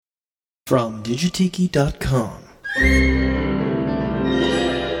from digitiki.com.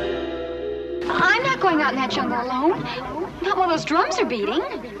 I'm not going out in that jungle alone. Not while those drums are beating.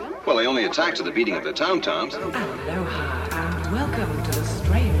 Well, they only attack to the beating of the tom-toms. Aloha, and welcome to the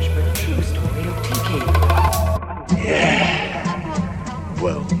strange but true story of Tiki. Yeah.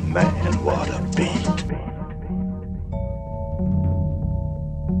 Well, man, what a beat.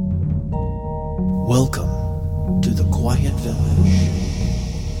 Welcome to the Quiet Village.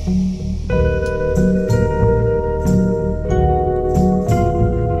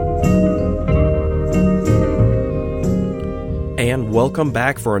 And welcome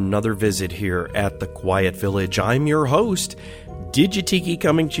back for another visit here at the Quiet Village. I'm your host, Digitiki,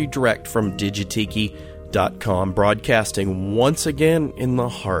 coming to you direct from digitiki.com, broadcasting once again in the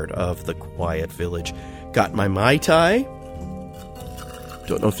heart of the Quiet Village. Got my Mai Tai.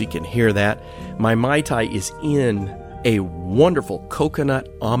 Don't know if you can hear that. My Mai Tai is in a wonderful coconut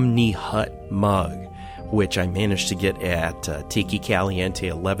Omni Hut mug, which I managed to get at Tiki Caliente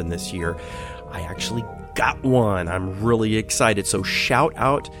 11 this year. I actually got one. I'm really excited. So shout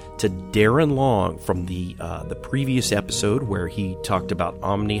out to Darren Long from the previous episode where he talked about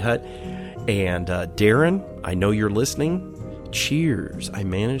Omni Hut. And Darren, I know you're listening. Cheers. I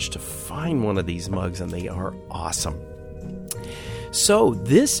managed to find one of these mugs and they are awesome. So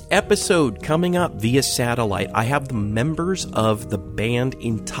this episode coming up via satellite, I have the members of the band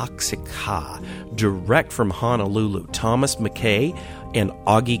IntoxiKA, direct from Honolulu, Thomas McKay and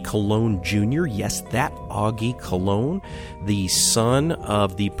Augie Colon Jr. Yes, that Augie Colon, the son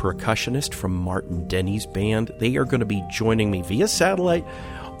of the percussionist from Martin Denny's band. They are going to be joining me via satellite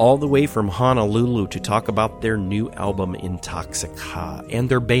all the way from Honolulu to talk about their new album IntoxiKA and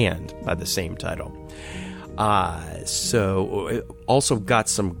their band by the same title. So also got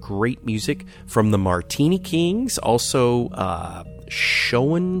some great music from the Martini Kings, also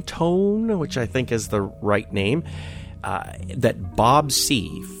Show and Tone, which I think is the right name, that Bob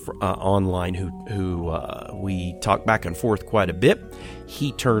C. online, who we talked back and forth quite a bit.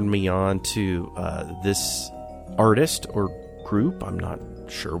 He turned me on to this artist or group, I'm not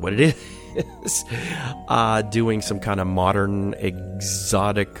sure what it is, doing some kind of modern,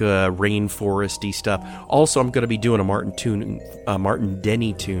 exotic, rainforesty stuff. Also, I'm going to be doing a Martin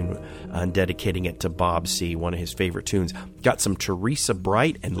Denny tune, dedicating it to Bob C., one of his favorite tunes. Got some Teresa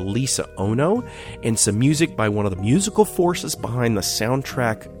Bright and Lisa Ono, and some music by one of the musical forces behind the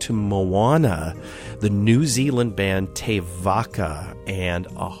soundtrack to Moana, the New Zealand band Te Vaka, and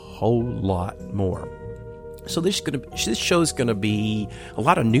a whole lot more. So this show's going to be a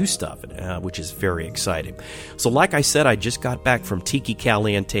lot of new stuff, which is very exciting. So like I said, I just got back from Tiki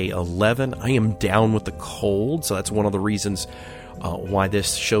Caliente 11. I am down with the cold, so that's one of the reasons why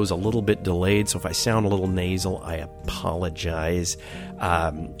this show's a little bit delayed. So if I sound a little nasal, I apologize.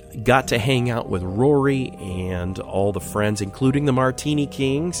 Got to hang out with Rory and all the friends, including the Martini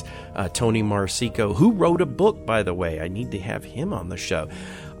Kings, Tony Marsico, who wrote a book, by the way. I need to have him on the show.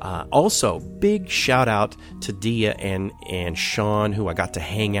 Also, big shout out to Dia and Sean, who I got to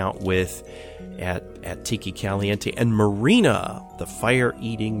hang out with at Tiki Caliente, and Marina, the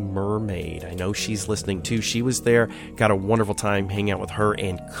fire-eating mermaid. I know she's listening too. She was there. Got a wonderful time hanging out with her,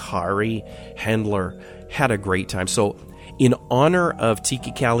 and Kari Handler had a great time. So in honor of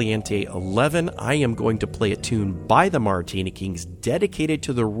Tiki Caliente 11, I am going to play a tune by the Martini Kings dedicated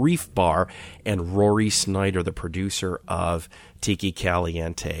to the Reef Bar and Rory Snyder, the producer of Tiki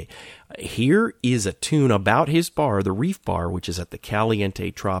Caliente. Here is a tune about his bar, the Reef Bar, which is at the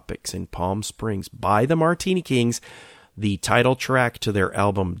Caliente Tropics in Palm Springs, by the Martini Kings, the title track to their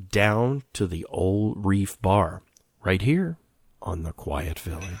album Down to the Old Reef Bar, right here on the Quiet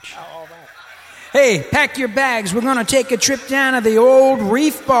Village. Hey, pack your bags. We're going to take a trip down to the old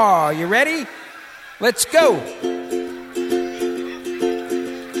Reef Bar. You ready? Let's go.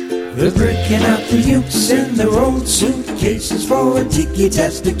 We're breaking out the utes and the old suitcases for a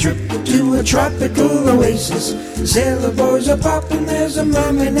tiki-tastic trip to a tropical oasis. The sailor boys are popping, there's a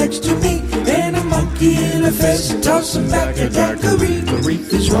mermaid next to me, and a monkey in a fez tossing back a daiquiri. The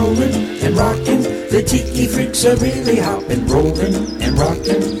reef is rolling and rocking, the tiki freaks are really hopping, rolling and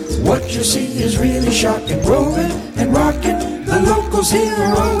rocking. What you see is really shocking, rolling and rocking. The locals here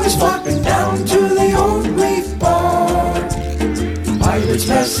are always flocking down to the old Reef Bar. Pirates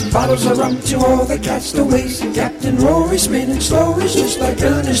passing bottles of rum to all the castaways. Captain Rory spinning stories just like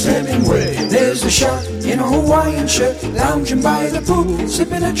Ernest Hemingway. There's a shark in a Hawaiian shirt lounging by the pool,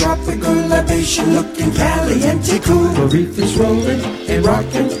 sipping a tropical libation, looking caliente cool. The reef is rolling and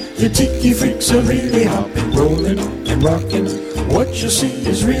rocking, the tiki freaks are really hopping, rolling and rocking. What you see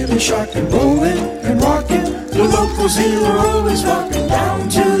is really shocking, rolling and rocking. The locals here are always walking down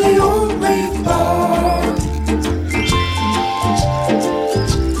to the old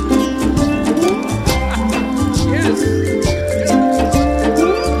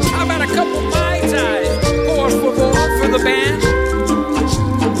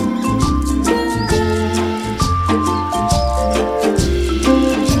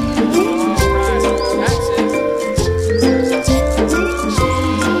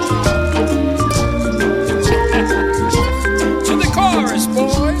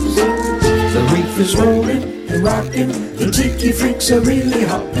boys. The reef is rolling and rocking. The tiki freaks are really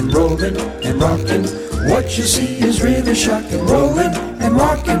hot and rolling and rocking. What you see is really shocking. Rolling and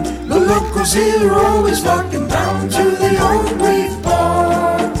rocking. The locals here are always flocking down to the old reef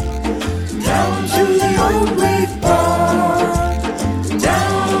bar. Down to the old reef bar.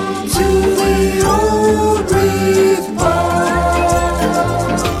 Down to the old reef bar.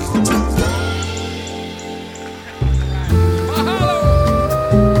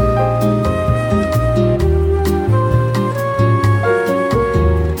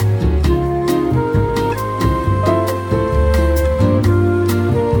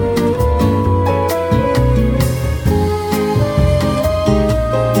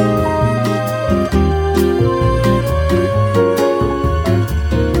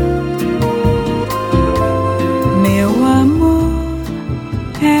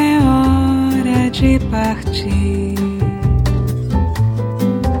 Partir.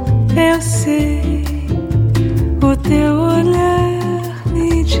 Eu sei, o teu olhar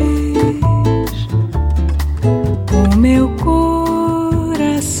me diz, o meu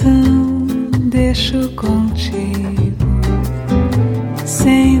coração deixo contigo.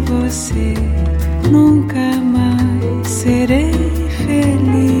 Sem você nunca mais serei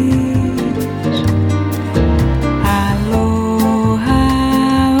feliz.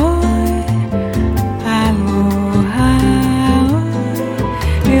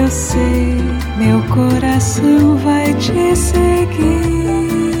 Meu coração vai te seguir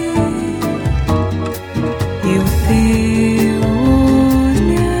e o teu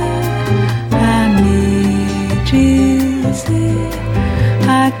olhar a me dizer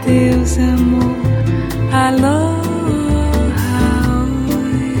adeus, amor, aloha.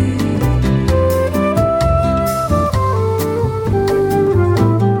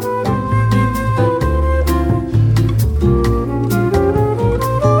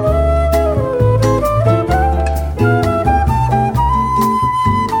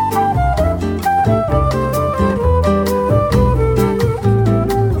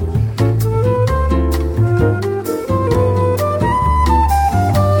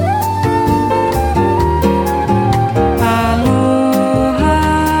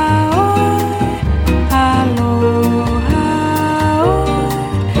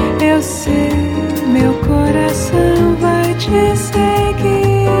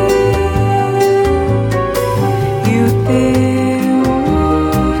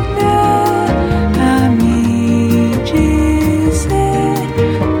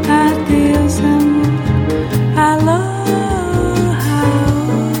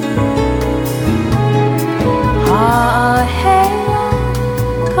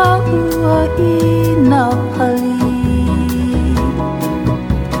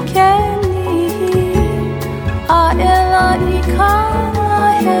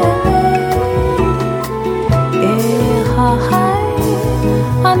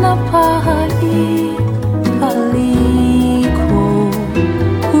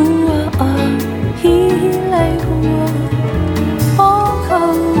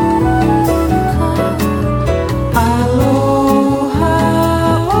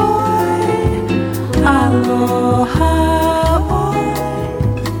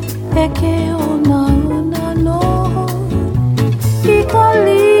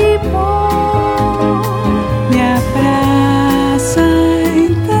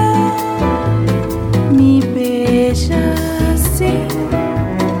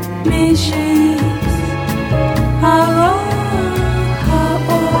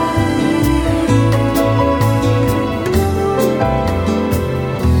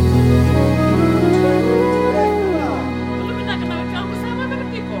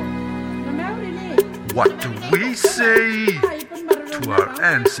 What do we say to our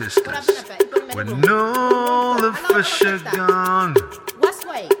ancestors when all the fish are gone?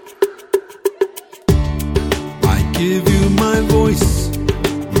 I give you my voice,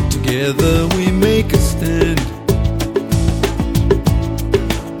 together we make a stand.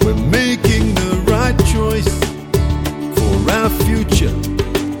 We're making the right choice for our future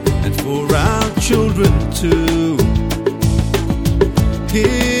and for our children too.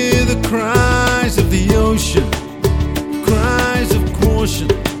 Hear the cries of the ocean, cries of caution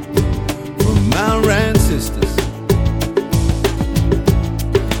from our ancestors.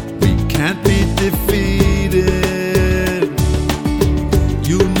 We can't be defeated.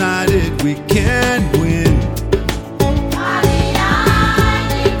 United we can win.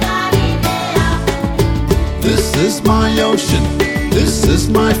 This is my ocean, this is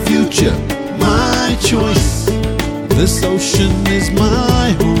my future, my choice. This ocean is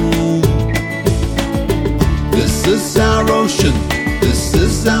my home. This is our ocean, This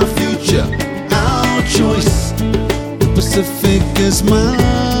is our future, our choice. The Pacific is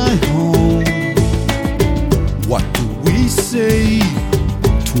my home. What do we say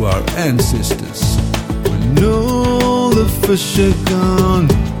to our ancestors when all the fish are gone?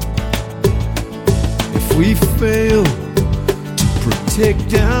 If we fail to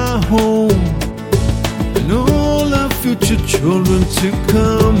protect our home and all our future children to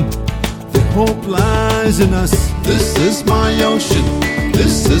come, the hope lies in us. This is my ocean,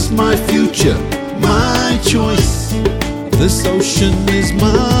 this is my future, my choice. This ocean is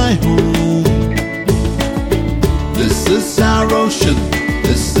my home. This is our ocean,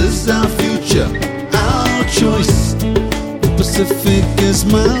 this is our future, our choice. The Pacific is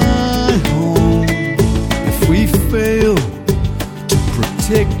my home. If we fail to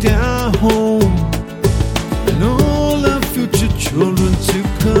protect our home and all our future children to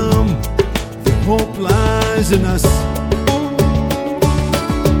come, the hope lies in us.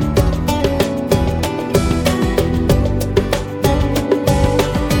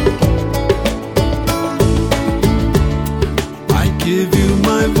 Give you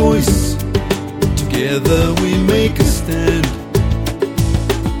my voice, together we make a stand.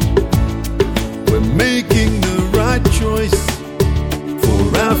 We're making the right choice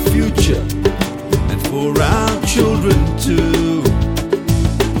for our future and for our children too.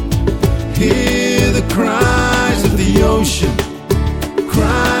 Hear the cries of the ocean,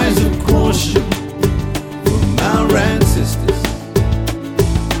 cries of caution from our ancestors.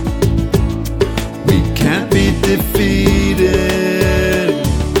 We can't be defeated.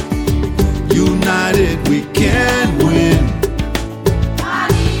 United we can win.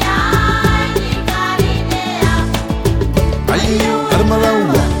 Ayu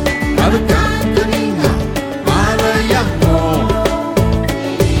Armalawa, Arakaninga, Marayango.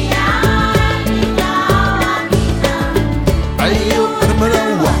 Ayu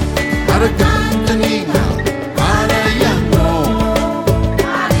Armalawa, Arakaninga, Marayango.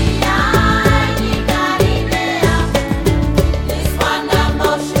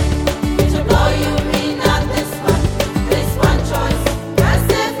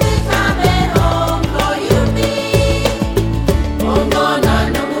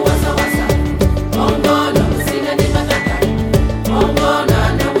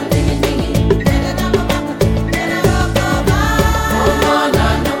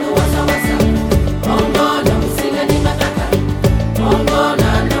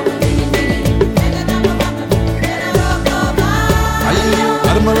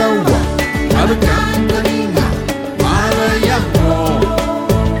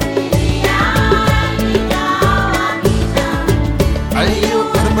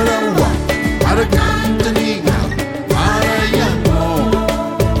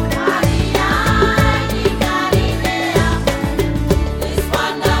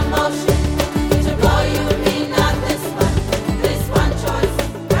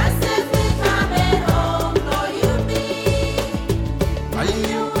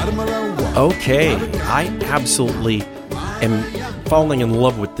 Okay, I absolutely am falling in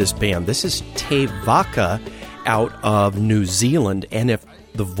love with this band. This is IntoxiKA out of New Zealand, and if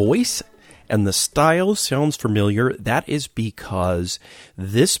the voice and the style sounds familiar, that is because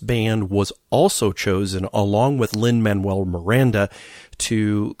this band was also chosen, along with Lin-Manuel Miranda,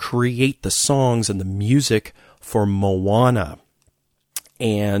 to create the songs and the music for Moana.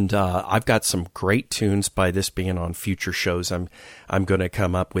 And I've got some great tunes by this band on future shows I'm going to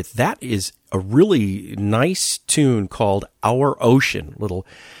come up with. That is a really nice tune called Our Ocean, little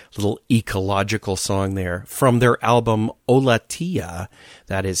ecological song there from their album Olatia.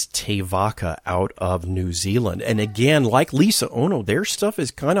 That is IntoxiKA out of New Zealand. And again, like Lisa Ono, their stuff is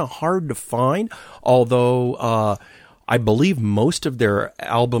kind of hard to find, although I believe most of their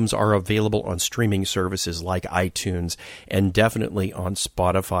albums are available on streaming services like iTunes and definitely on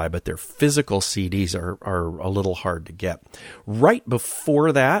Spotify, but their physical CDs are a little hard to get. Right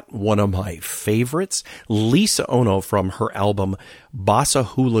before that, one of my favorites, Lisa Ono from her album Bossa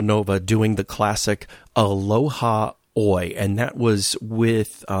Hula Nova, doing the classic Aloha Oi, and that was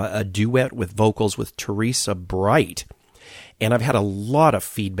with a duet with vocals with Teresa Bright. And I've had a lot of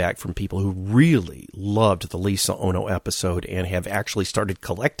feedback from people who really loved the Lisa Ono episode and have actually started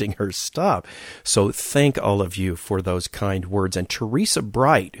collecting her stuff. So thank all of you for those kind words. And Teresa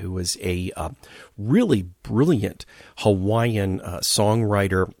Bright, who is a really brilliant Hawaiian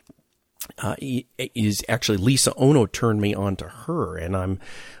songwriter, is actually Lisa Ono turned me on to her, and I'm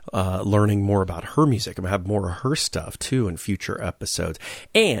learning more about her music. I'm going to have more of her stuff, too, in future episodes.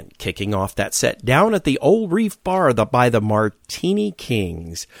 And kicking off that set down at the Old Reef Bar by the Martini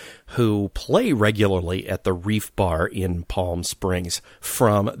Kings, who play regularly at the Reef Bar in Palm Springs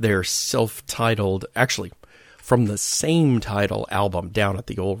from their self-titled, actually, from the same title album down at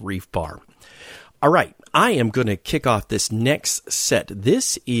the Old Reef Bar. All right, I am going to kick off this next set.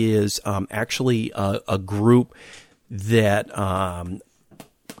 This is actually a group that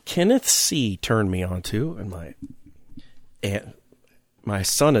Kenneth C. turned me on to, and my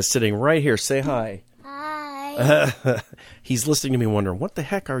son is sitting right here. Say hi. Hi. He's listening to me wondering, what the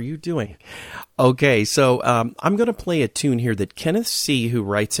heck are you doing? Okay, so I'm going to play a tune here that Kenneth C., who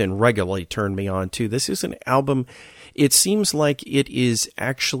writes in regularly, turned me on to. This is an album. It seems like it is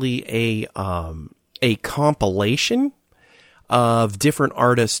actually a compilation of different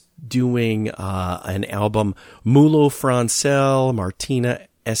artists doing an album. Mulo Francel, Martina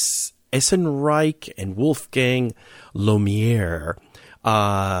Essenreich, and Wolfgang Lomier.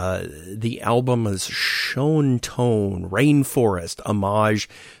 The album is Shown Tone, Rainforest, homage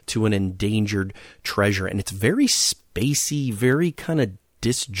to an endangered treasure. And it's very spacey, very kind of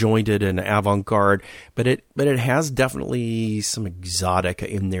disjointed and avant-garde, but it has definitely some exotica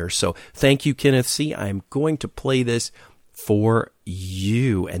in there. So thank you, Kenneth C. I'm going to play this for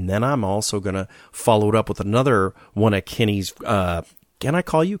you, and then I'm also going to follow it up with another one of Kenny's, can I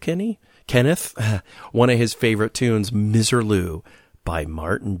call you Kenny? Kenneth? One of his favorite tunes, Miserlou by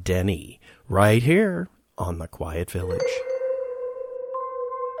Martin Denny, right here on The Quiet Village.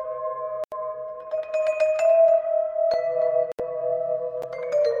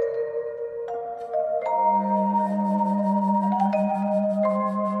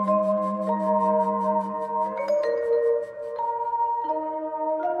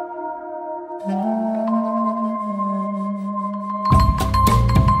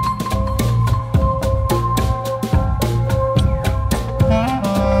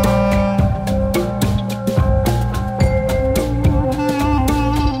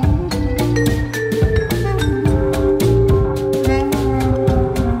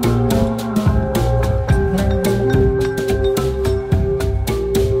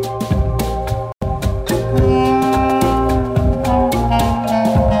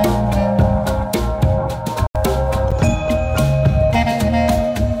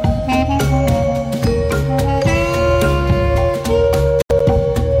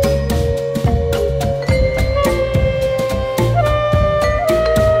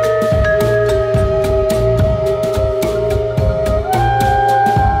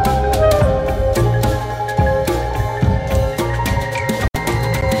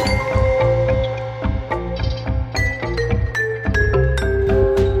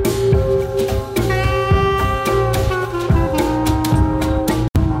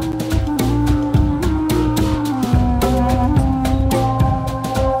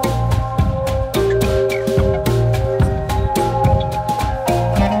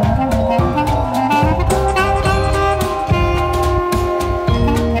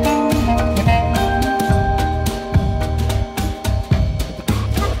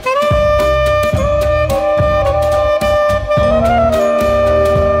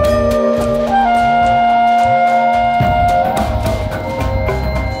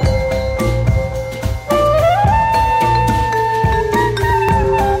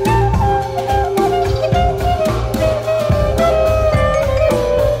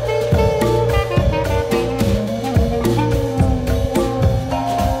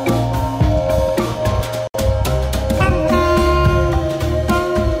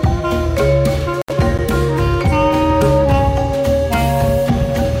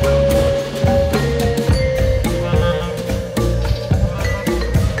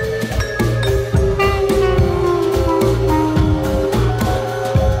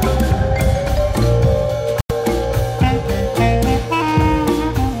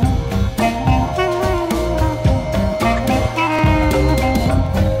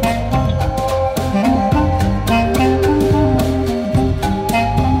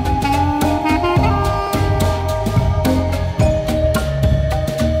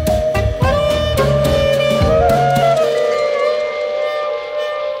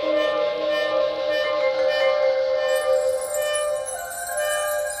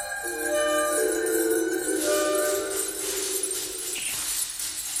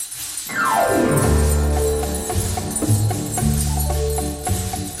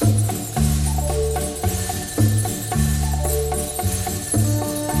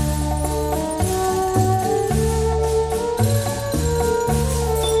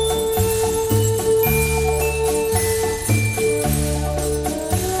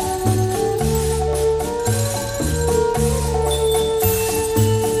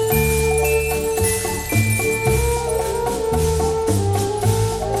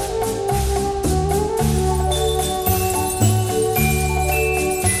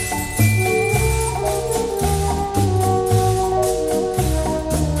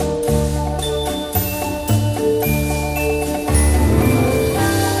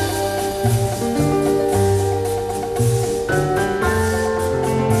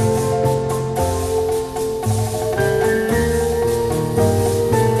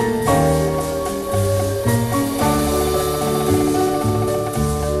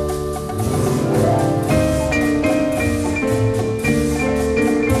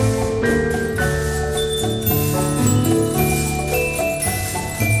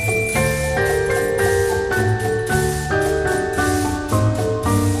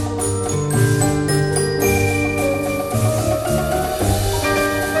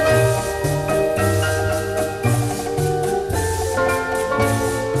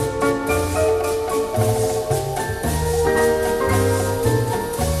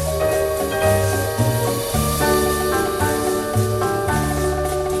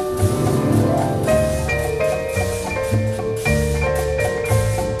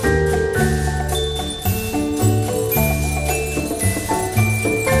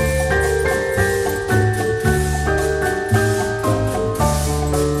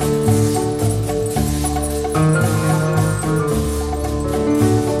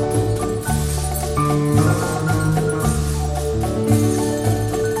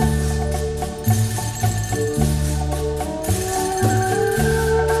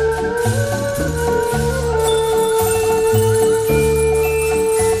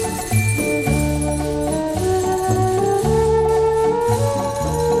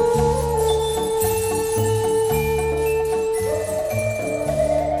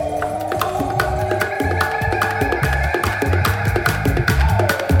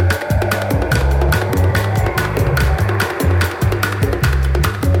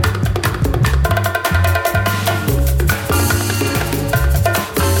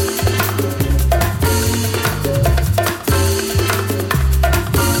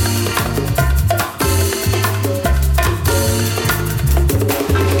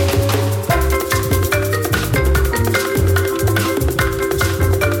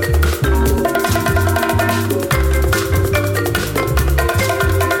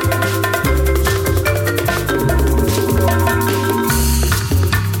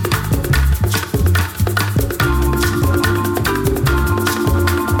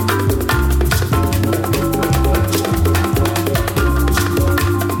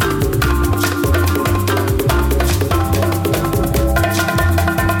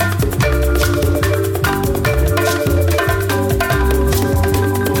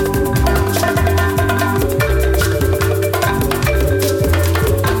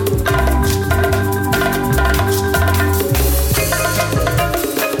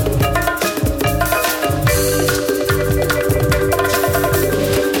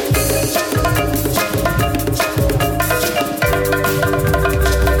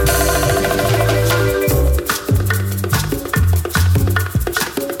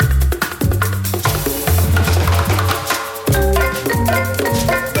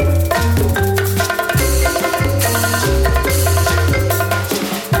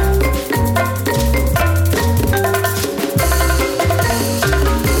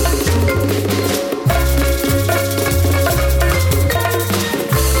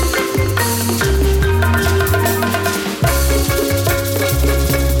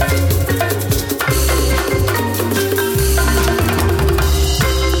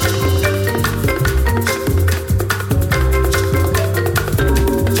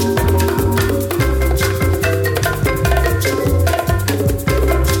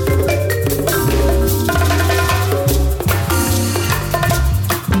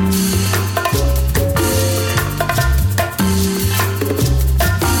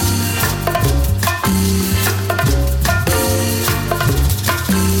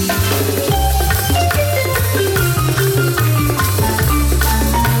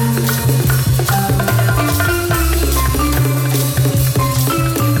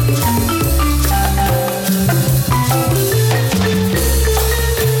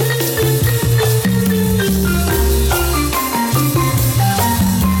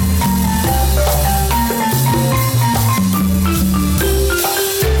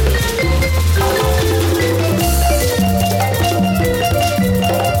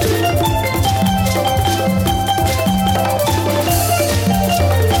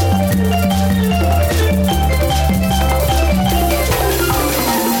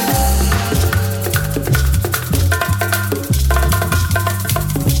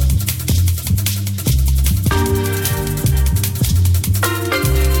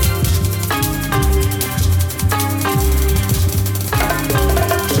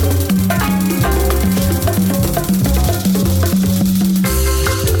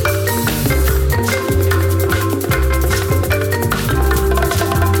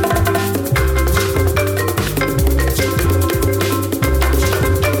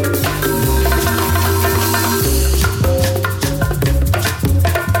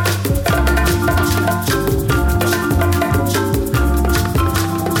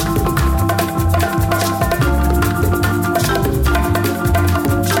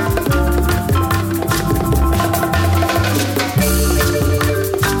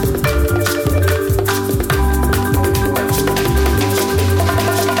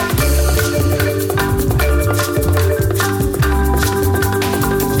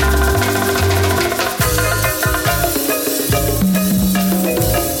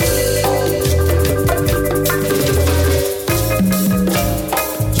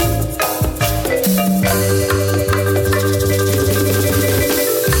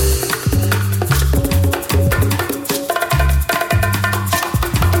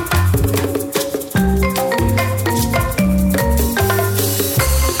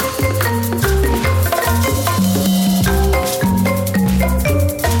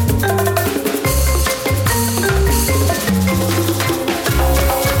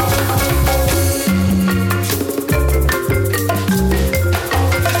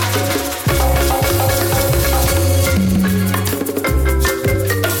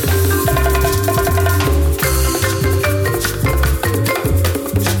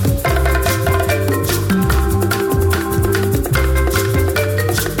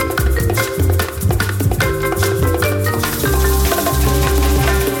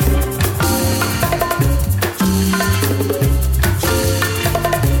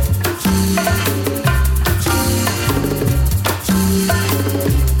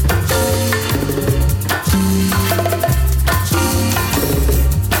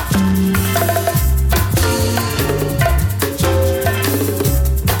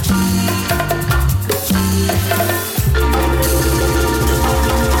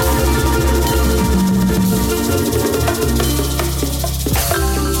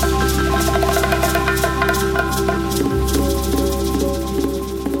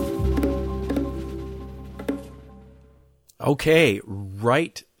 Okay,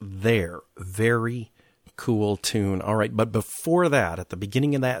 right there. Very cool tune. All right, but before that, at the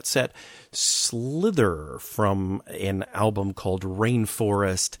beginning of that set, Slither from an album called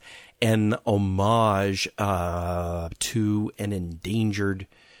Rainforest, an homage to an endangered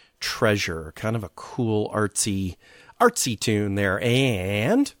treasure. Kind of a cool, artsy tune there.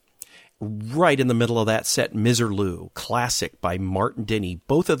 And right in the middle of that set, Miserlou, classic by Martin Denny.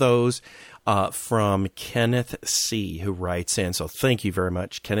 Both of those from Kenneth C., who writes in. So thank you very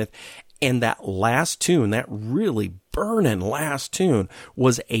much, Kenneth. And that last tune, that really burning last tune,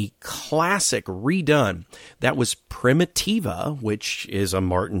 was a classic redone. That was Primitiva, which is a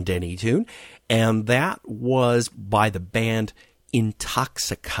Martin Denny tune. And that was by the band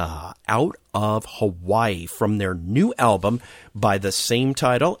IntoxiKA out of Hawaii from their new album by the same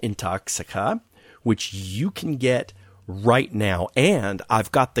title, IntoxiKA, which you can get right now. And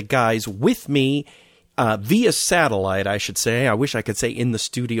I've got the guys with me via satellite, I should say. I wish I could say in the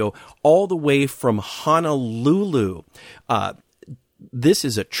studio, all the way from Honolulu. This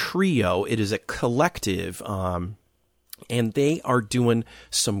is a trio. It is a collective. And they are doing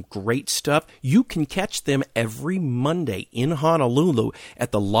some great stuff. You can catch them every Monday in Honolulu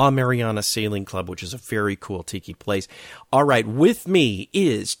at the La Mariana Sailing Club, which is a very cool tiki place. All right, with me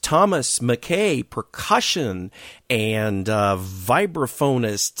is Thomas McKay, percussion and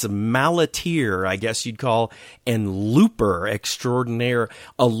vibraphonist, malatier, I guess you'd call, and looper extraordinaire,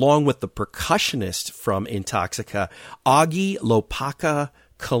 along with the percussionist from IntoxiKA, Augie Lopaka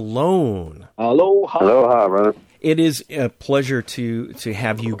Cologne. Aloha, brother. It is a pleasure to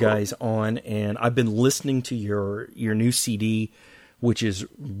have you guys on, and I've been listening to your new CD, which is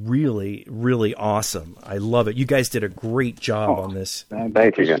really, really awesome. I love it. You guys did a great job on this.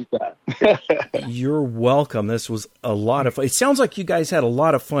 Thank you. You're welcome. This was a lot of fun. It sounds like you guys had a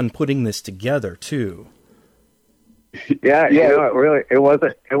lot of fun putting this together, too. Yeah. You know, it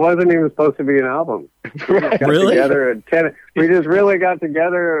wasn't even supposed to be an album. Really? We just really got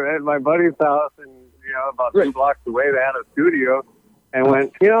together at my buddy's house, and about 2 blocks away, they had a studio, and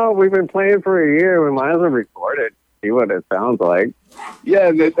went, we've been playing for a year. We might as well record it, see what it sounds like.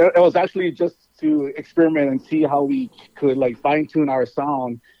 Yeah, it was actually just to experiment and see how we could fine tune our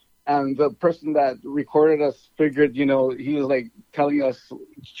sound. And the person that recorded us figured, he was telling us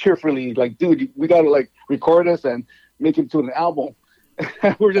cheerfully, dude, we got to record us and make it to an album.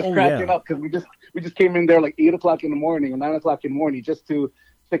 We're just cracking up because we just came in there 8 o'clock in the morning or 9 o'clock in the morning just to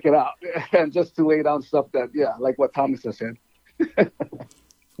check it out and just to lay down stuff that, like what Thomas has said.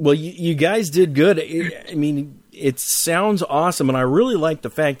 Well, you guys did good. I mean, it sounds awesome, and I really like the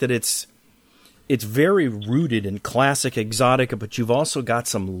fact that it's very rooted in classic exotica, but you've also got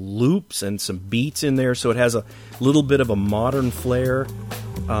some loops and some beats in there, so it has a little bit of a modern flair.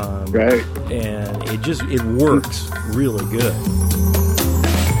 Right. And it works really good.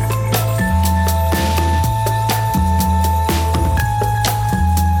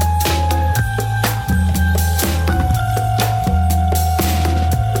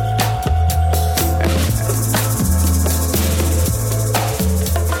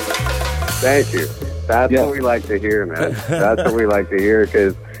 Thank you. That's what we like to hear, man. That's what we like to hear,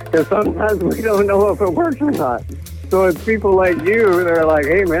 because sometimes we don't know if it works or not. So it's people like you that are like,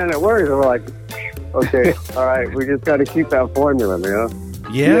 hey, man, it works. And we're like, okay, all right, we just got to keep that formula,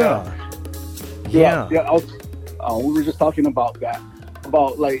 Yeah. We were just talking about that,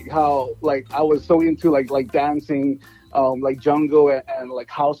 about how I was so into dancing, jungle and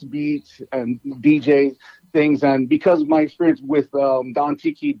house beats and DJ things, and because of my experience with Don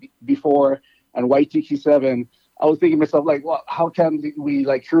Tiki before and White Tiki 7, I was thinking to myself, well, how can we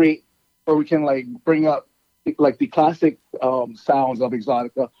create, or we can bring up the classic sounds of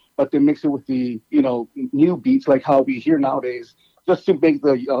exotica, but then mix it with the new beats how we hear nowadays, just to make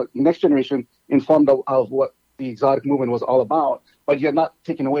the next generation informed of what the exotic movement was all about, but yet not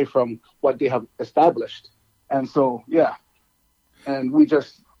taken away from what they have established. And so and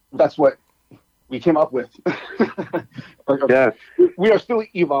that's what we came up with. We are still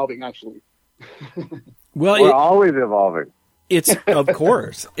evolving, actually. Well, we're always evolving. It's of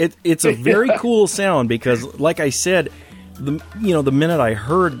course it's a very cool sound, because, like I said, the minute I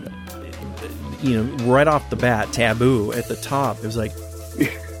heard, right off the bat, Taboo at the top, it was like,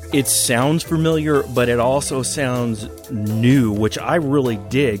 it sounds familiar, but it also sounds new, which I really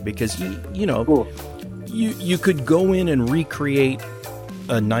dig, because cool. you could go in and recreate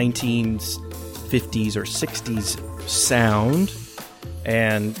a 1950s or 60s sound,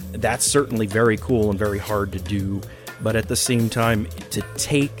 and that's certainly very cool and very hard to do. But at the same time, to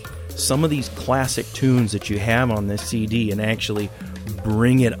take some of these classic tunes that you have on this CD and actually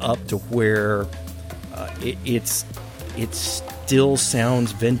bring it up to where it's it still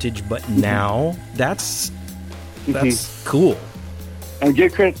sounds vintage, but now that's cool. And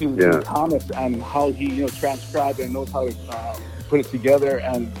give credit to Thomas and how he transcribed and knows how to put it together.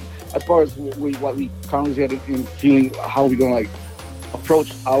 And as far as what we conversated in feeling how we're going to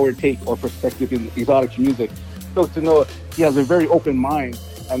approach our take or perspective in exotic music, so to know he has a very open mind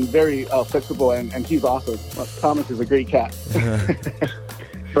and very flexible, and he's awesome. Thomas is a great cat.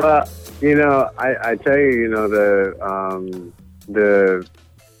 But I tell you,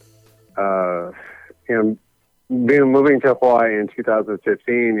 moving to Hawaii in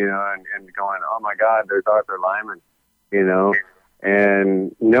 2015, and going, oh my God, there's Arthur Lyman,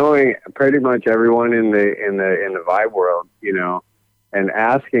 and knowing pretty much everyone in the vibe world, and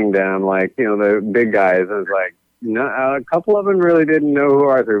asking them, the big guys, I was like, no, a couple of them really didn't know who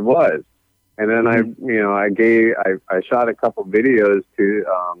Arthur was. And then I shot a couple videos to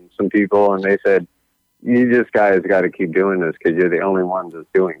some people, and they said, you just guys got to keep doing this because you're the only ones that's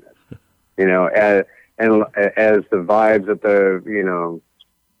doing this. As the vibes at the,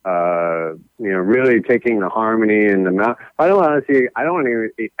 really taking the harmony and the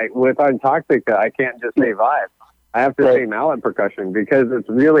with IntoxiKA, I can't just say vibe. I have to say mallet percussion because it's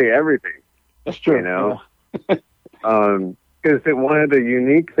really everything. That's true. Because one of the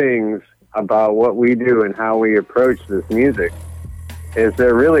unique things about what we do and how we approach this music is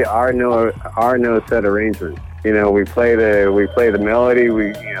there really are no set arrangements. We play the melody.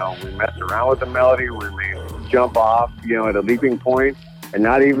 We mess around with the melody. We may jump off, at a leaping point, and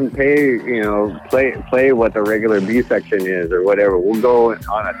not even play what the regular B section is or whatever. We'll go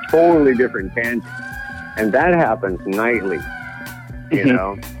on a totally different tangent, and that happens nightly.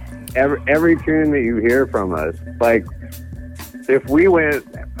 Every tune that you hear from us, if we went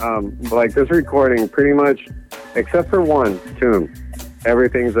this recording, pretty much except for one tune,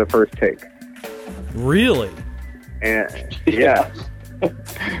 everything's a first take. Really? And yeah.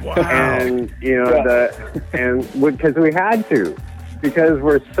 Wow. And because we had to, because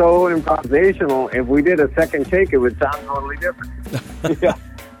we're so improvisational. If we did a second take, it would sound totally different. Yeah.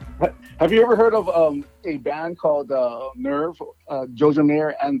 Have you ever heard of a band called Nerve, Jojo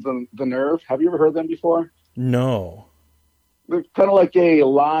Mayer and the Nerve? Have you ever heard them before? No. They're kind of like a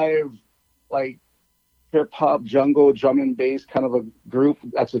live, hip hop, jungle, drum and bass kind of a group.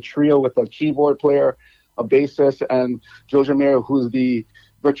 That's a trio with a keyboard player, a bassist, and Jojo Mayer, who's the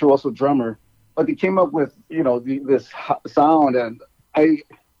virtuoso drummer. But they came up with this sound, and I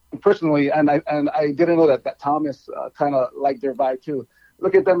personally, and I didn't know that Thomas kind of liked their vibe too.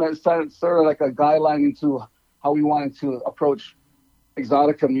 Look at them as sort of like a guideline into how we wanted to approach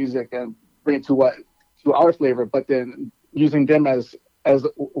exotica music and bring it to our flavor, but then using them as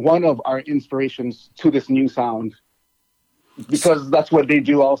one of our inspirations to this new sound, because that's what they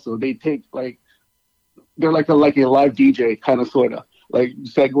do. Also, they take they're like a live DJ kind of sort of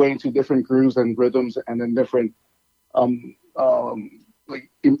segue into different grooves and rhythms, and then different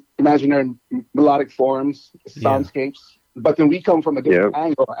imaginary melodic forms, soundscapes. But then we come from a different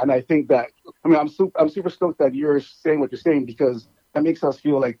angle, and I think that I'm super stoked that you're saying what you're saying, because that makes us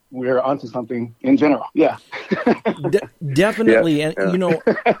feel like we're onto something in general. Yeah. Definitely. Yeah.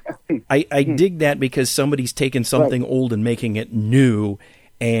 And, I dig that, because somebody's taken something old and making it new,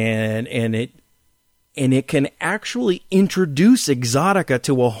 and it can actually introduce exotica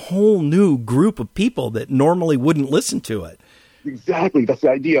to a whole new group of people that normally wouldn't listen to it. Exactly. That's the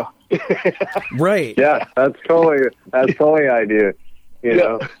idea. Right. Yeah, that's totally the idea.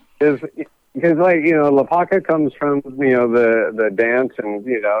 Because Lapaka comes from the dance, and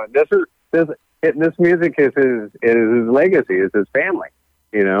this music is his legacy, is his family.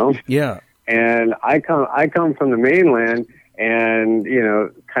 Yeah. And I come from the mainland, and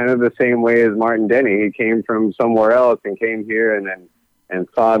kind of the same way as Martin Denny. He came from somewhere else and came here and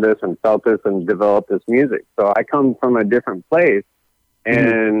saw this and felt this and developed this music. So I come from a different place.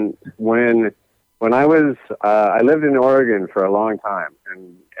 And when I was, I lived in Oregon for a long time,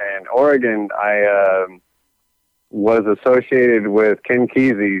 and Oregon, I was associated with Ken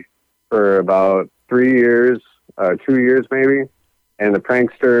Kesey for about 3 years, 2 years maybe, and the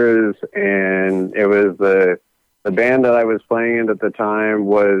Pranksters, and it was the band that I was playing in at the time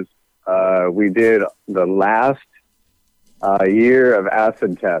was, we did the last year of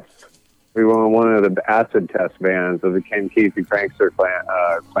Acid Test. We were one of the Acid Test bands of the Ken Kesey Prankster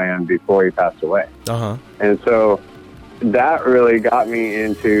clan before he passed away. Uh-huh. And so that really got me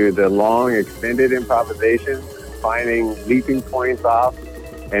into the long, extended improvisation, finding leaping points off,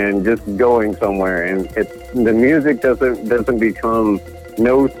 and just going somewhere. And the music doesn't become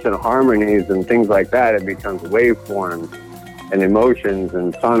notes and harmonies and things like that. It becomes waveforms and emotions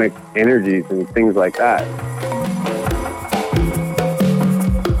and sonic energies and things like that.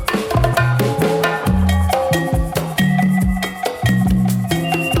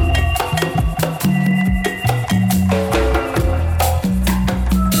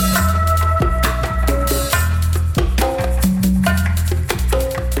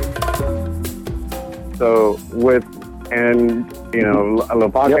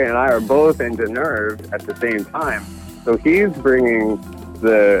 Lopaka and I are both into Nerve at the same time. So he's bringing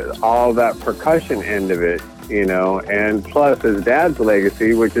all that percussion end of it, and plus his dad's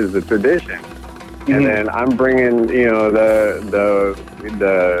legacy, which is the tradition. And then I'm bringing,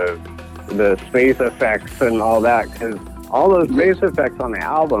 the space effects and all that, because all those space effects on the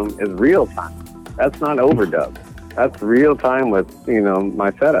album is real time. That's not overdub. That's real time with,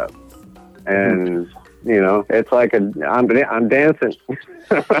 my setup. And, it's like I'm dancing.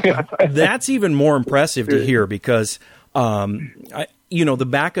 That's even more impressive to hear because, the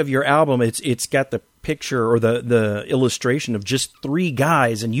back of your album, it's got the picture or the illustration of just 3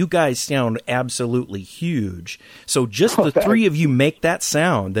 guys, and you guys sound absolutely huge. So just the 3 of you make that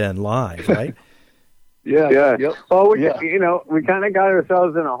sound then live, right? Yeah. Yep. Well, we kind of got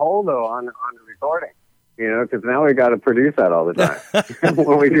ourselves in a hole though on the recording, because now we got to produce that all the time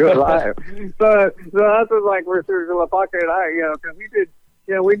when we do it live. So that's what, like, we're Lopaka and I, because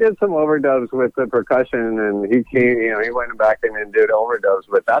we did some overdubs with the percussion, and he came, he went back in and did overdubs,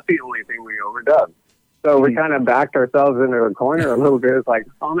 but that's the only thing we overdubbed. So we kind of backed ourselves into a corner a little bit. It's like,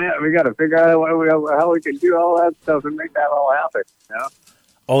 oh man, we got to figure out how we can do all that stuff and make that all happen.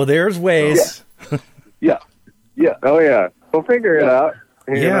 Oh, there's ways. Yeah. Oh yeah, we'll figure it out.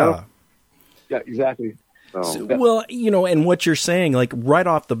 Yeah. Yeah, exactly. Well, and what you're saying, like right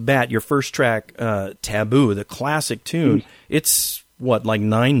off the bat, your first track, Taboo, the classic tune, it's what, like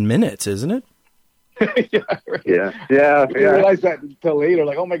 9 minutes, isn't it? Yeah. Right. Yeah. I didn't realize that until later.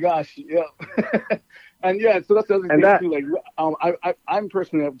 Like, oh my gosh, yeah. And so that's the other thing too. Like, I'm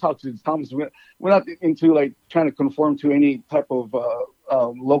personally, I've talked to Thomas. We're not into like trying to conform to any type of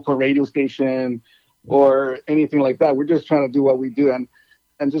local radio station or anything like that. We're just trying to do what we do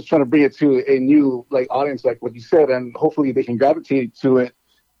and just trying to bring it to a new like audience, like what you said, and hopefully they can gravitate to it,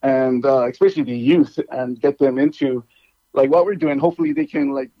 and especially the youth, and get them into like what we're doing. Hopefully they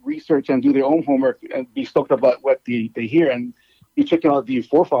can like research and do their own homework and be stoked about what they hear, and be checking out the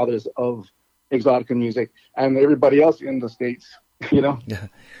forefathers of Exotica music and everybody else in the States, Yeah.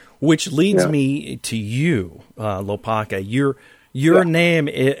 Which leads me to you, Lopaka. Your name,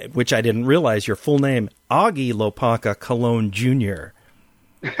 which I didn't realize, your full name, Augie Lopaka Colon Jr.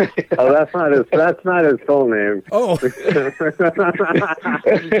 Oh, that's not his full name. Oh.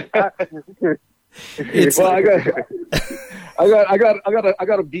 I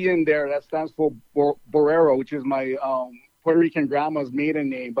got a B in there that stands for Borrero, which is my Puerto Rican grandma's maiden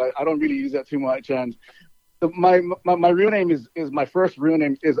name, but I don't really use that too much. And my real name is my first real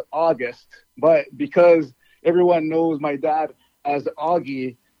name is August, but because everyone knows my dad as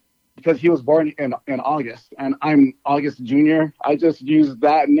Augie, because he was born in August, and I'm August Jr., I just use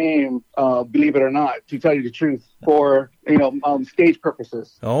that name, believe it or not, to tell you the truth, for stage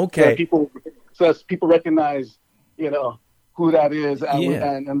purposes. Okay. So as people recognize, who that is,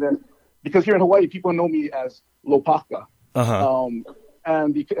 and then because here in Hawaii, people know me as Lopaka, and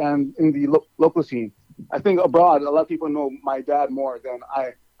in the local scene. I think abroad, a lot of people know my dad more than I,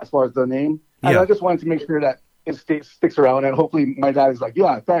 as far as the name. And I just wanted to make sure that it sticks around, and hopefully my dad is like,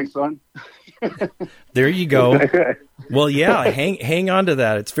 yeah, thanks, son. There you go. Well, yeah, hang on to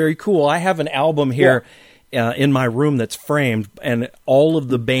that. It's very cool. I have an album here in my room that's framed, and all of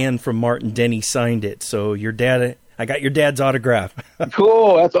the band from Martin Denny signed it. So I got your dad's autograph.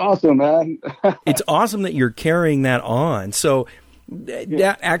 Cool. That's awesome, man. It's awesome that you're carrying that on. So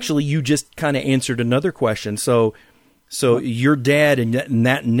that actually, you just kind of answered another question. So your dad and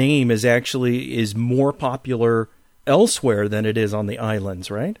that name is more popular elsewhere than it is on the islands,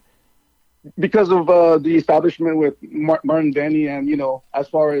 right? Because of the establishment with Martin Denny, and as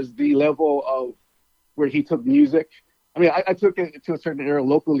far as the level of where he took music. I mean, I took it to a certain area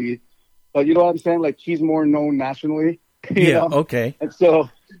locally, but you know what I'm saying? Like, he's more known nationally. You know? Okay. And so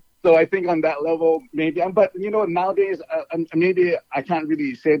I think on that level, maybe. But nowadays, maybe I can't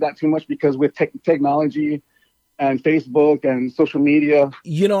really say that too much, because with technology and Facebook and social media.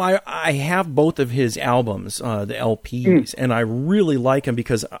 I have both of his albums, the LPs, and I really like them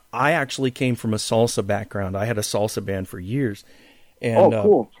because I actually came from a salsa background. I had a salsa band for years. And,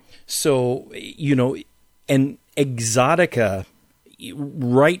 cool. So, and Exotica,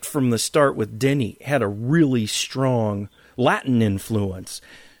 right from the start with Denny, had a really strong Latin influence.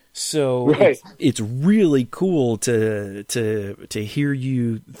 So it's really cool to hear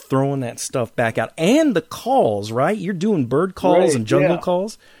you throwing that stuff back out, and the calls, right? You're doing bird calls and jungle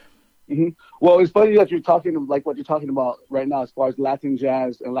calls. Mm-hmm. Well, it's funny that you're talking like what you're talking about right now, as far as Latin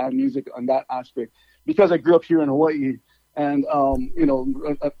jazz and Latin music on that aspect, because I grew up here in Hawaii, and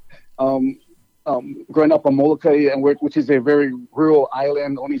growing up on Molokai, which is a very rural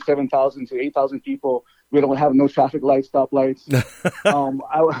island, only 7,000 to 8,000 people. We don't have no traffic lights, stoplights.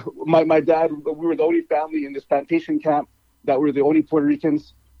 My dad, we were the only family in this plantation camp that were the only Puerto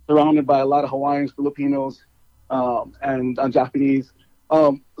Ricans, surrounded by a lot of Hawaiians, Filipinos, and Japanese.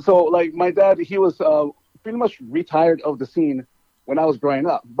 So like my dad, he was pretty much retired of the scene when I was growing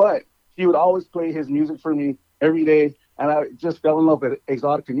up, but he would always play his music for me every day, and I just fell in love with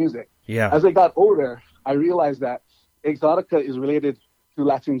Exotica music. Yeah. As I got older, I realized that Exotica is related to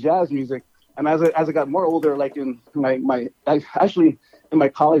Latin jazz music, and as I got more older, like in my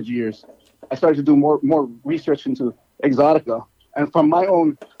college years, I started to do more research into Exotica, and from my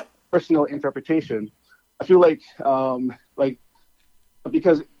own personal interpretation, I feel like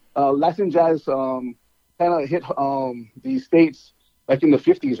because Latin jazz kind of hit the States like in the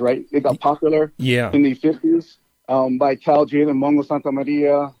 50s, right? It got popular in the 50s by Cal Jaden, Mongo Santa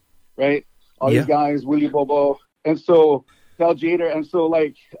Maria, right? All these guys, Willie Bobo. And so Cal Jader. And so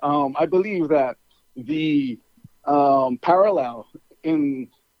like I believe that the parallel in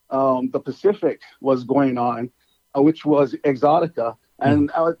the Pacific was going on, which was Exotica.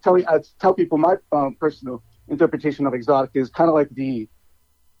 And I tell people my personal interpretation of Exotica is kind of like the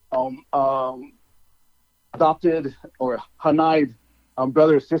adopted or Hanide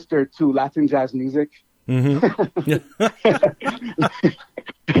brother or sister to Latin jazz music.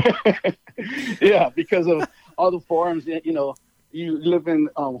 Yeah, because of all the forms. You know, you live in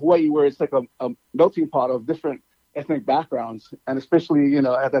Hawaii, where it's like a melting pot of different ethnic backgrounds, and especially, you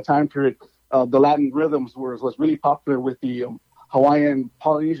know, at that time period, the Latin rhythms was really popular with the Hawaiian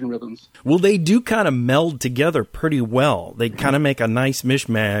Polynesian rhythms. Well, they do kind of meld together pretty well. They kind of make a nice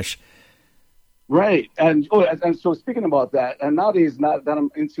mishmash. Right. And so speaking about that, and nowadays now that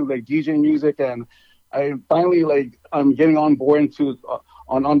I'm into like DJ music, and I finally I'm getting on board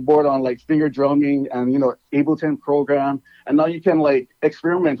on like finger drumming and, you know, Ableton program, and now you can like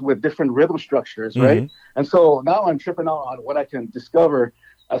experiment with different rhythm structures, right? And so now I'm tripping out on what I can discover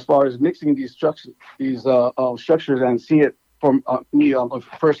as far as mixing these structures and see it from me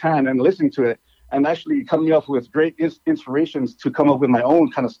firsthand and listening to it, and actually coming up with great inspirations to come up with my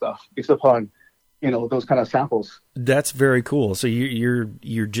own kind of stuff based upon, you know, those kind of samples. That's very cool. So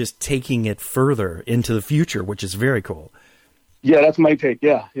you're just taking it further into the future, which is very cool. Yeah, that's my take.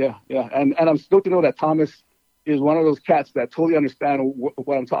 Yeah. And I'm stoked to know that Thomas is one of those cats that totally understand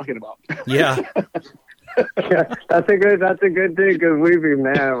what I'm talking about. Yeah. Yeah, that's a good thing, because we'd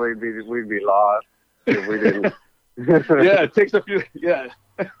be lost if we didn't. Yeah, it takes a few. Yeah,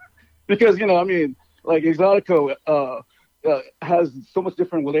 because, you know, I mean, like Exotica has so much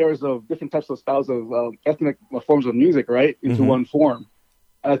different layers of different types of styles of ethnic forms of music, right, into one form.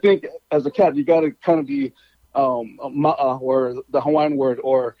 And I think as a cat, you got to kind of be ma'a, or the Hawaiian word,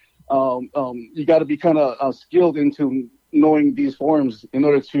 or you got to be kind of skilled into knowing these forms in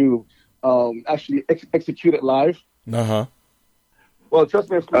order to actually execute it live. Well, trust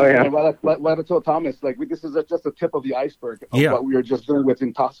me, what I told Thomas, like, this is just the tip of the iceberg of what we were just doing with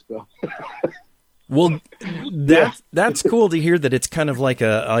IntoxiKA. Well, that's cool to hear that it's kind of like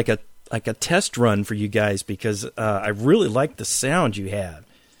a test run for you guys, because I really like the sound you have.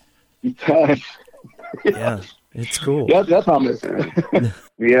 Yeah, it's cool. Yeah, Thomas.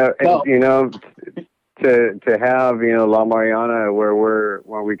 Yeah, and, you know, to have, you know, La Mariana where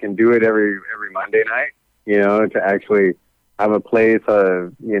we can do it every Monday night, you know, to actually have a place,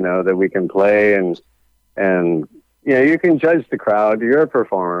 you know, that we can play, and you know, you can judge the crowd. You're a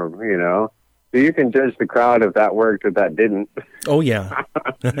performer, you know, so you can judge the crowd if that worked, if that didn't. Oh yeah.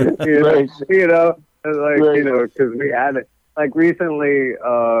 You know, like, you know, because we added, like, recently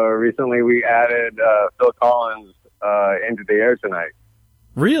we added Phil Collins into the air tonight.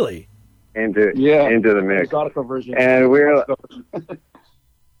 Really? Into the mix. Exotica version. And we're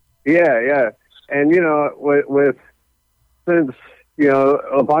yeah. And, you know, with since, you know,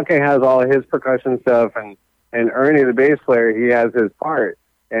 Lapake has all his percussion stuff, and Ernie, the bass player, he has his part,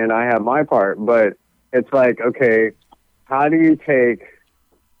 and I have my part. But it's like, okay, how do you take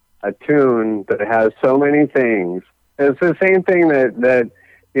a tune that has so many things? It's the same thing that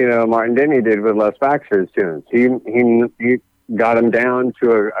you know, Martin Denny did with Les Baxter's tunes. He got him down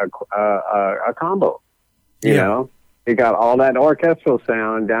to a combo. You know, he got all that orchestral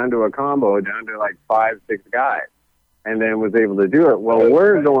sound down to a combo, down to like 5-6 guys, and then was able to do it. Well,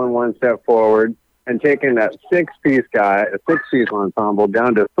 we're going one step forward and taking that 6-piece ensemble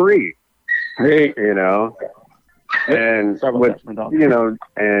down to 3. You know, and with, you know,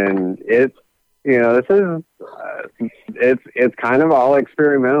 and it's, you know, this is it's kind of all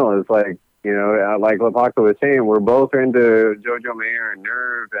experimental. It's like, you know, like Lapake was saying, we're both into Jojo Mayer and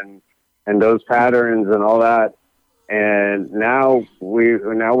Nerve and those patterns and all that. And now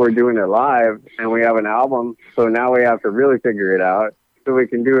we're doing it live, and we have an album. So now we have to really figure it out so we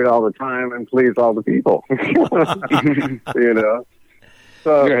can do it all the time and please all the people. You know.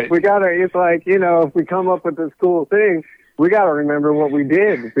 So we gotta. It's like, you know, if we come up with this cool thing, we got to remember what we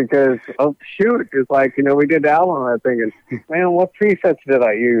did, because, oh, shoot, it's like, you know, we did the album, and I'm thinking, man, what presets did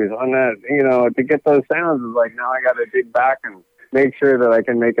I use on that, you know, to get those sounds? It's like, now I got to dig back and make sure that I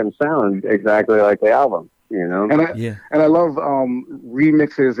can make them sound exactly like the album, you know? And I love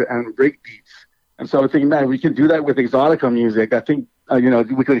remixes and breakbeats. And so I was thinking, man, we could do that with Exotica music. I think, you know,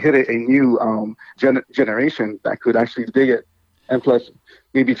 we could hit a new generation that could actually dig it. And plus,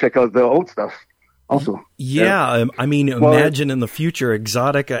 maybe check out the old stuff. Also. Yeah, I mean, imagine in the future,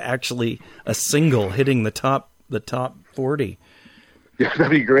 Exotica actually a single hitting the top 40. Yeah, that'd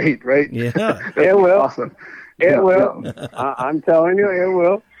be great, right? Yeah, it will. Awesome. It will. Yeah. I'm telling you, it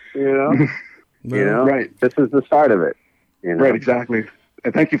will. You know, right. This is the start of it. You know? Right, exactly.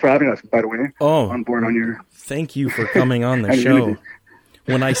 And thank you for having us, by the way. Oh, on board on your. Thank you for coming on the show.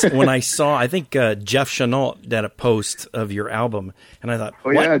 When I saw, I think Jeff Chenault did a post of your album, and I thought,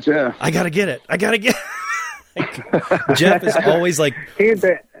 oh, yeah, Jeff. I got to get it. Jeff is always like, he's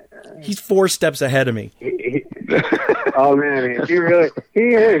 4 steps ahead of me. Oh, man, he is.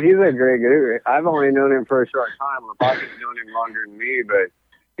 He's a great guy. I've only known him for a short time. Lepaka's known him longer than me, but,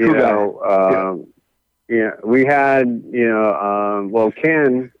 you know, we had, you know,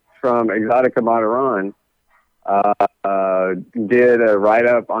 Ken from Exotica Monterey did a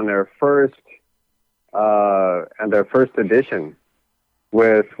write-up on their first edition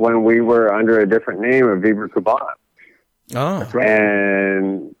with when we were under a different name of Vibra Cubana. Oh, that's right.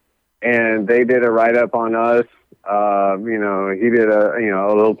 And they did a write-up on us. You know, he did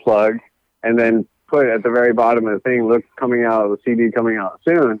a little plug, and then put at the very bottom of the thing, the CD coming out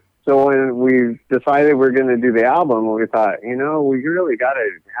soon. So when we decided we're going to do the album, we thought, you know, we really got to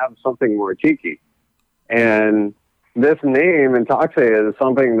have something more cheeky. And this name, IntoxiKA, is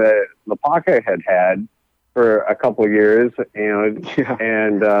something that Lepaka had for a couple of years, you know,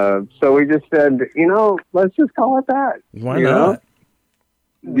 and so we just said, you know, let's just call it that. Why not?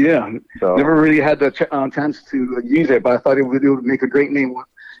 Yeah, so, never really had the chance to use it, but I thought it would make a great name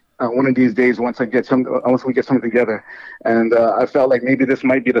one of these days once we get something together, and I felt like maybe this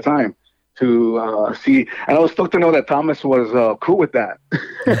might be the time to see. And I was stoked to know that Thomas was cool with that,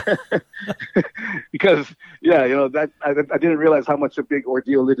 because you know, that I didn't realize how much a big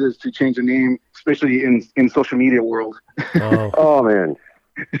ordeal it is to change a name, especially in social media world. Oh man.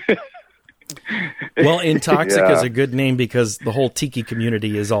 Well, IntoxiKA is a good name because the whole tiki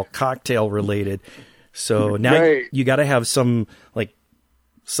community is all cocktail related. So now you got to have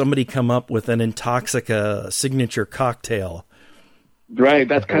somebody come up with an IntoxiKA signature cocktail. Right,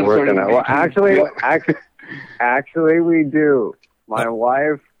 that's kind of sort of. Well, actually, we do. My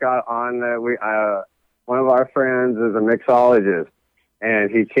wife got on that. One of our friends is a mixologist,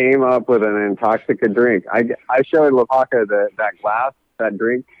 and he came up with an IntoxiKA drink. I showed Lepaka that glass, that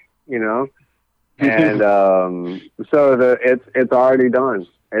drink, you know, and so it's already done.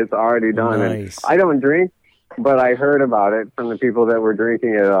 It's already done. Nice. And I don't drink, but I heard about it from the people that were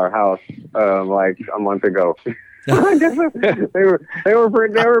drinking at our house like a month ago. They were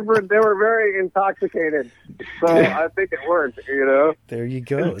very intoxicated, so I think it worked. You know. There you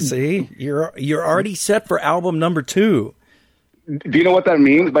go. See, you're already set for album number 2. Do you know what that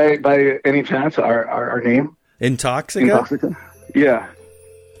means by any chance? Our name, IntoxiKA? Yeah.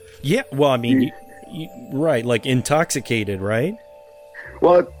 Yeah. Well, I mean, right, like intoxicated, right?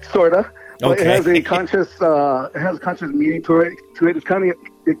 Well, sorta. But Okay. it has a conscious meaning to it. It's kind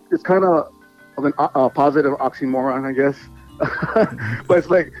of a positive oxymoron, I guess. But it's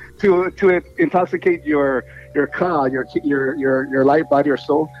like to intoxicate your ka, your light body or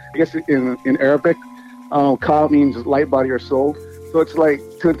soul. I guess in Arabic, ka means light body or soul. So it's like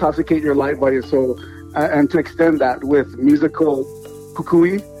to intoxicate your light body or soul, and to extend that with musical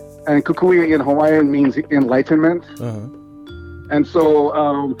kukui. And kukui in Hawaiian means enlightenment. Uh-huh. And so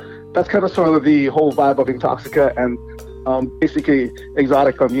that's kind of sort of the whole vibe of IntoxiKA, and basically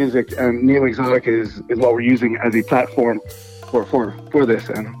Exotica music and Neo Exotica is what we're using as a platform for this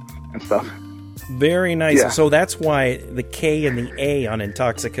and stuff. Very nice. Yeah. So that's why the K and the A on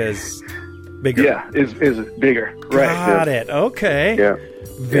IntoxiKA is bigger. Yeah, is bigger. Right. Got it. Okay. Yeah.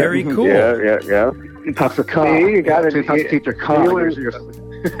 Very cool. Yeah. IntoxiKA. See, you got to intoxicate your ka.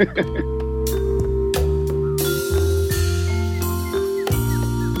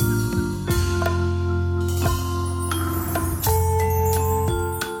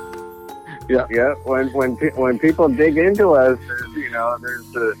 Yeah. When people dig into us,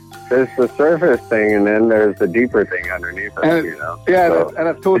 there's the surface thing, and then there's the deeper thing underneath us. And, Yeah, so. And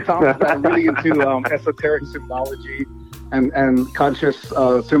I've told Thomas that I'm really into esoteric symbology and conscious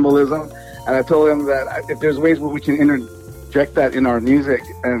symbolism. And I told him that if there's ways where we can interject that in our music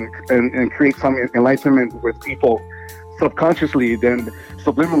and create some enlightenment with people subconsciously, then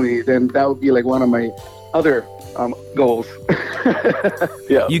subliminally, then that would be like one of my other goals.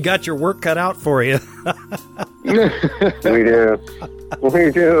 Yeah, you got your work cut out for you. We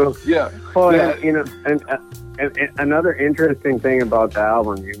do. Yeah. Well, and another interesting thing about the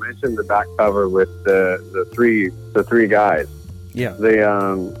album, you mentioned the back cover with the three guys. Yeah. The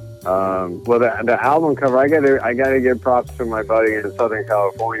album cover, I gotta give props to my buddy in Southern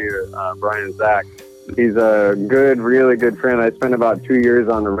California, Brian Zach. He's a really good friend. I spent about 2 years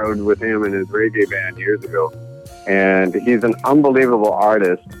on the road with him and his reggae band years ago, and he's an unbelievable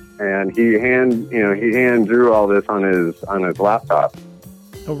artist. And he hand drew all this on his laptop.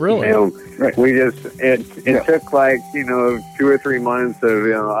 Oh, really? And we it took like 2 or 3 months of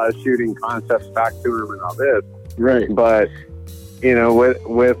us shooting concepts back to him and all this. Right. But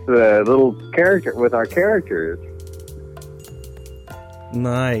with the little character, with our characters.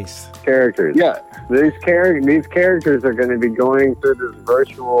 Nice characters. Yeah. These characters are going to be going through this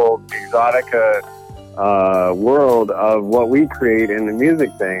virtual IntoxiKA world of what we create in the music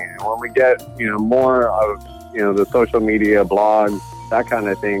thing. And when we get more of the social media, blogs, that kind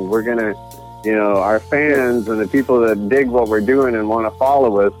of thing, we're gonna our fans and the people that dig what we're doing and want to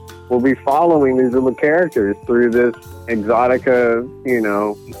follow us will be following these little characters through this IntoxiKA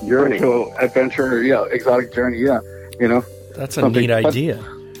journey, virtual adventure, exotic journey. That's a neat idea.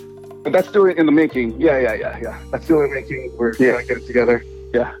 But that's still in the making. Yeah. That's still in the making. We're trying to get it together.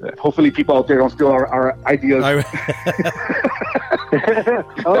 Yeah. Hopefully people out there don't steal our ideas. Right.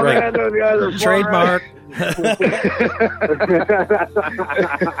 Trademark.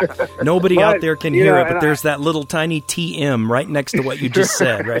 Nobody out there can hear it, but there's that little tiny TM right next to what you just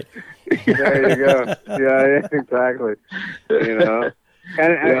said, right? There you go. Yeah, exactly.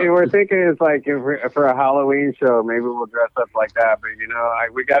 And we're thinking it's like for a Halloween show, maybe we'll dress up like that. But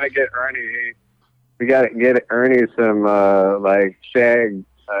we got to get Ernie. We got to get Ernie some like shag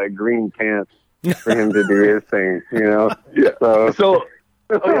green pants for him to do his thing. Yeah. So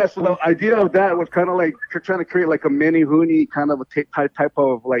the idea of that was kind of like trying to create like a mini Hoonie kind of a type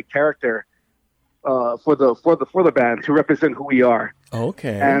of like character for the band to represent who we are.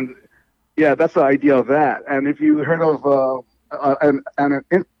 Okay. And that's the idea of that. And if you heard of an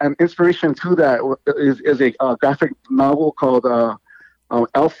inspiration to that is a graphic novel called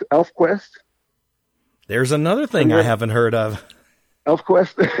Elf Quest. There's another thing I haven't heard of. Elf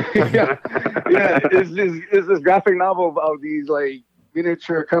Quest. It's this graphic novel of these like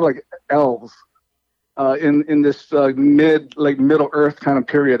miniature kind of like elves in this Middle Earth kind of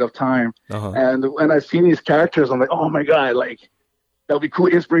period of time. Uh-huh. And when I've seen these characters, I'm like, oh my god, like that would be cool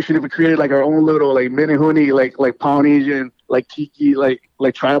inspiration if we created like our own little like mini Hoonie, like Polynesian, like Tiki, like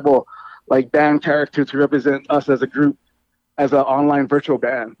tribal, like band character to represent us as a group, as an online virtual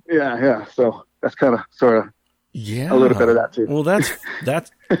band. Yeah. So that's kind of sort of a little bit of that too. Well,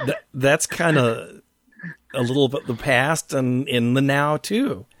 that's kind of a little bit the past and in the now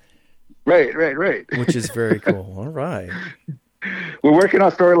too. Right. Which is very cool. All right. We're working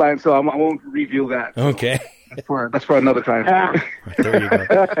on storyline, so I won't reveal that. Okay. That's for another time. There you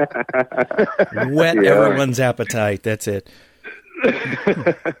go. Whet everyone's appetite. That's it.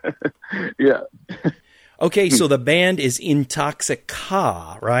 Yeah. Okay, so the band is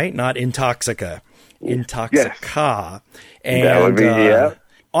IntoxiKA, right? Not IntoxiKA. IntoxiKA. And that would be,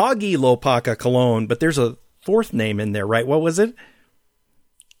 Augie Lopaka Cologne, but there's a fourth name in there, right? What was it?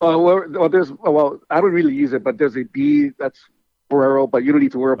 I don't really use it, but there's a B that's Ferrero, but you don't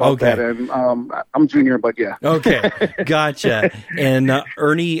need to worry about that. And I'm Junior, but yeah. Okay, gotcha. And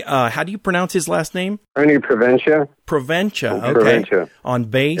Ernie, how do you pronounce his last name? Ernie Provencha. Okay. On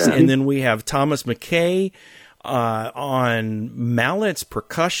bass, and then we have Thomas McKay on mallets,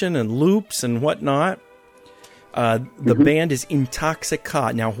 percussion, and loops and whatnot. The band is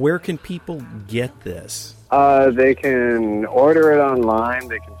IntoxiKA. Now, where can people get this? They can order it online.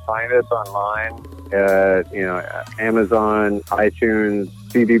 They can find us online at Amazon, iTunes,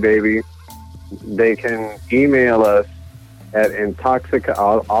 CD Baby. They can email us at IntoxiKA,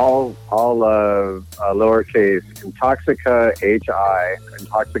 all lowercase, IntoxiKA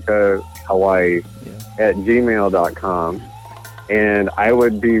IntoxiKA Hawaii at gmail.com. And I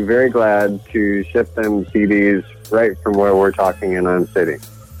would be very glad to ship them CDs right from where we're talking in on City.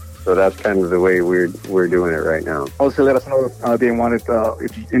 So that's kind of the way we're doing it right now. Also, let us know if they wanted,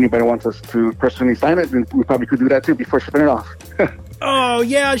 if anybody wants us to personally sign it, then we probably could do that too before shipping it off. Oh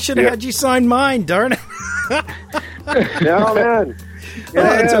yeah, I should have had you sign mine. Darn it. No, man.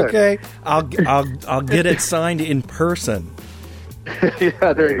 Oh, it's okay. I'll get it signed in person.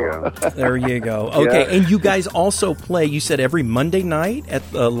 Yeah, there you go. There you go. Okay, Yeah. and you guys also play, you said every Monday night at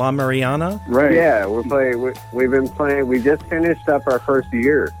La Mariana? Right. Yeah, we've been playing. We just finished up our first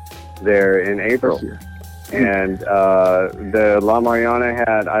year there in April. And the La Mariana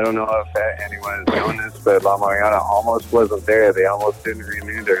had, I don't know if anyone has known this, but La Mariana almost wasn't there. They almost didn't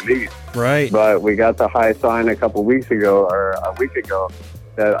renew their lease. Right. But we got the high sign a week ago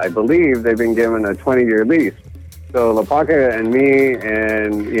that I believe they've been given a 20-year lease. So LaPaca and me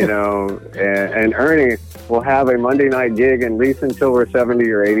and, and Ernie will have a Monday night gig and lease until we're 70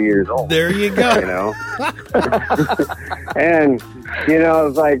 or 80 years old. There you go. And,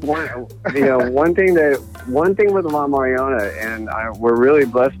 it's like, one thing with La Mariana, and we're really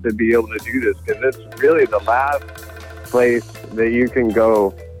blessed to be able to do this because it's really the last place that you can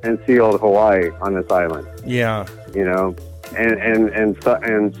go and see old Hawaii on this island. Yeah. And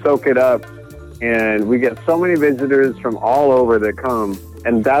soak it up. And we get so many visitors from all over that come,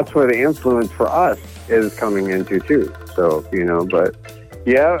 and that's where the influence for us is coming into too. So, but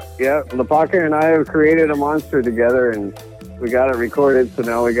yeah, LaPaca and I have created a monster together, and we got it recorded, so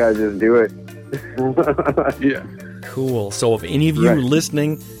now we got to just do it. Yeah. Cool. So if any of you are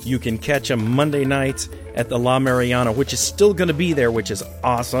listening, you can catch them Monday nights at the La Mariana, which is still going to be there, which is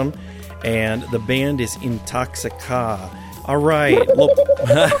awesome. And the band is IntoxiKA. All right.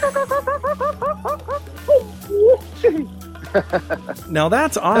 Now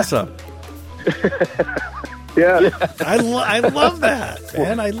that's awesome. Yeah. I love that,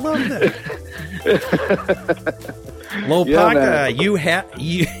 man. I love that. LaPaca,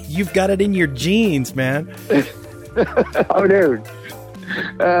 you've got it in your genes, man. Oh, dude.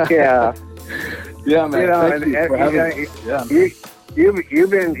 Yeah. Yeah, man. You've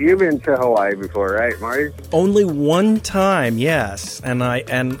been to Hawaii before, right, Marty? Only one time, yes, and I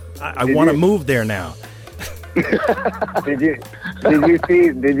want to move there now. Did you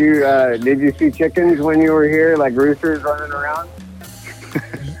see chickens when you were here, like roosters running around?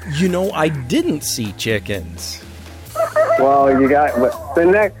 I didn't see chickens. Well, you got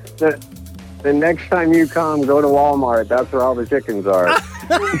the next time you come, go to Walmart. That's where all the chickens are.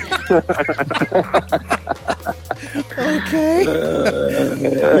 Okay.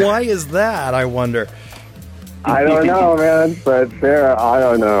 Why is that, I wonder? I don't know, man. But I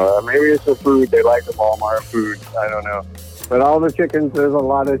don't know. Maybe it's the food. They like the Walmart food. I don't know. But all the chickens, there's a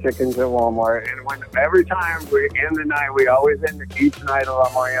lot of chickens at Walmart. And every time we end the night, we always end each night of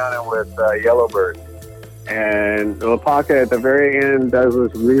La Mariana with Yellowbird. And LaPaca at the very end does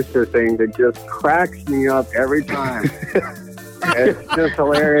this rooster thing that just cracks me up every time. It's just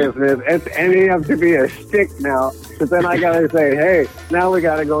hilarious. It's ending up to be a shtick now. But then I got to say, hey, now we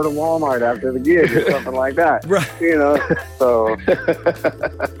got to go to Walmart after the gig or something like that. Right. So.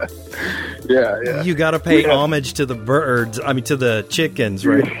 Yeah. You got to pay homage to the birds. I mean, to the chickens,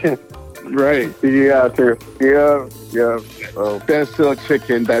 right? Right. Yeah, true. Yeah. Oh. That's a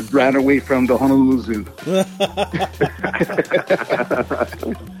chicken that ran away from the Honolulu Zoo.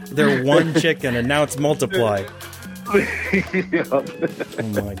 They're one chicken, and now it's multiplied. Yeah. Oh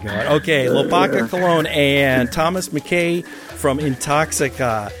my God. Okay, LaPaca Colon and Thomas McKay from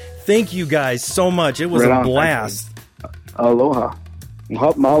IntoxiKA. Thank you guys so much. It was a blast. Aloha.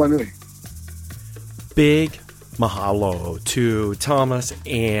 Mahalo nui. Big mahalo to Thomas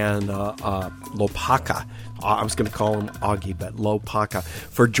and LaPaca. I was going to call him Augie, but LaPaca,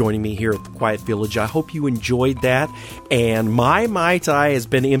 for joining me here at the Quiet Village. I hope you enjoyed that. And my Mai Tai has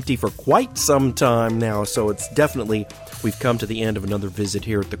been empty for quite some time now, so it's definitely, we've come to the end of another visit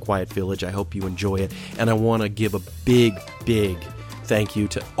here at the Quiet Village. I hope you enjoy it. And I want to give a big, big thank you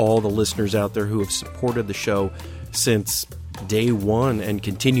to all the listeners out there who have supported the show since day one and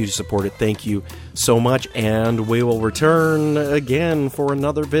continue to support it. Thank you so much. And we will return again for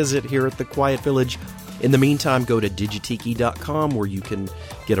another visit here at the Quiet Village. In the meantime, go to digitiki.com where you can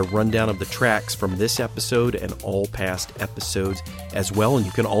get a rundown of the tracks from this episode and all past episodes as well. And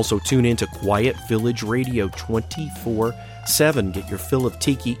you can also tune into Quiet Village Radio 24/7. Get your fill of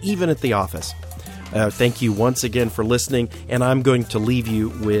tiki even at the office. Thank you once again for listening. And I'm going to leave you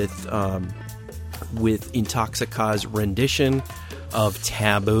with IntoxiKA's rendition of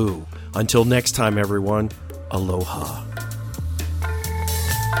Taboo. Until next time, everyone, aloha.